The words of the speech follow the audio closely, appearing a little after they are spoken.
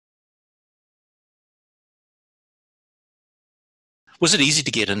Was it easy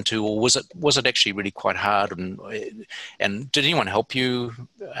to get into, or was it actually really quite hard? And did anyone help you?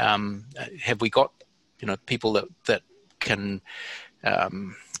 Have we got people that can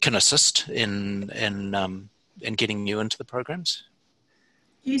assist in getting you into the programs?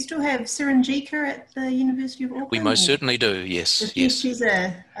 Do you still have Siranjika at the University of Auckland? We most certainly do, yes. She's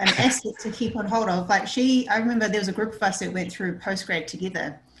an asset to keep on hold of. Like I remember there was a group of us that went through postgrad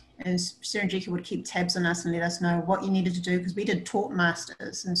together, and Siranjika would keep tabs on us and let us know what you needed to do, because we did taught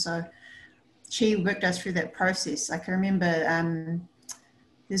masters, and so she worked us through that process. I can remember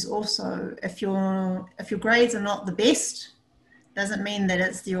there's also, if your grades are not the best, doesn't mean that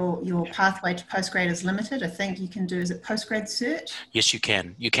it's your pathway to postgrad is limited. I think you can do, is it postgrad cert? Yes, you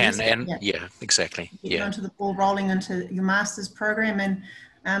can. And yeah, exactly. Get onto the ball rolling into your master's program. And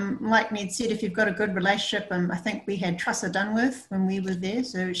like Ned said, if you've got a good relationship, I think we had Trussa Dunworth when we were there,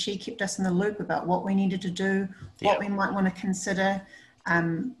 so she kept us in the loop about what we needed to do, what we might want to consider.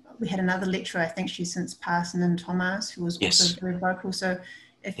 We had another lecturer, I think she's since passed, Lynn Thomas, who was also very vocal. So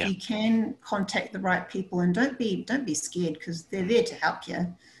if you can contact the right people, and don't be scared, because they're there to help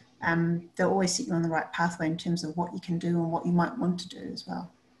you. They'll always set you on the right pathway in terms of what you can do and what you might want to do as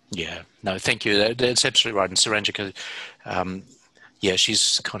well. Yeah, no, thank you. That's absolutely right. And Siranjika,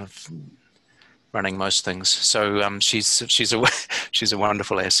 she's kind of running most things. So she's a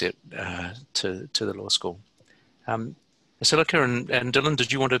wonderful asset to the law school. Asilika and Dylan,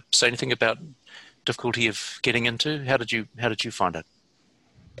 did you want to say anything about difficulty of getting into? How did you find it?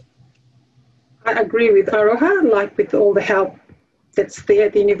 I agree with Aroha, like with all the help that's there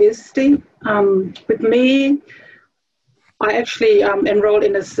at the university. With me, I actually enrolled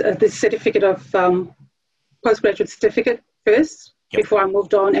in this certificate of postgraduate certificate first, before I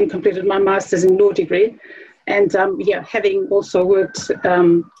moved on and completed my master's in law degree. And having also worked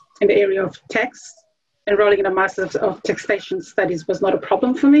in the area of tax, enrolling in a master's of taxation studies was not a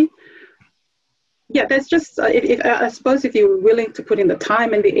problem for me. Yeah, that's just, I suppose if you're willing to put in the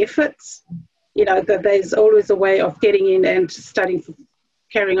time and the efforts, that there's always a way of getting in and studying,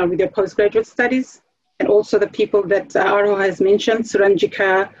 carrying on with your postgraduate studies. And also the people that Aroha has mentioned,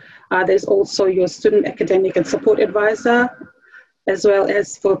 Siranjika, there's also your student academic and support advisor, as well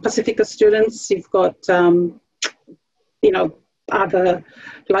as for Pacifica students, you've got, other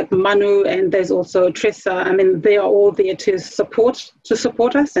like Manu, and there's also Tressa. I mean, they are all there to support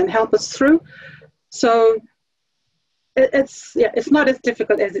us and help us through. So it's not as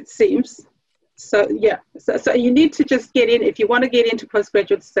difficult as it seems. So so you need to just get in. If you want to get into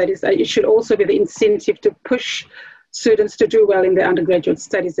postgraduate studies, it should also be the incentive to push students to do well in their undergraduate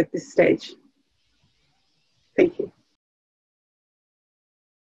studies at this stage. Thank you.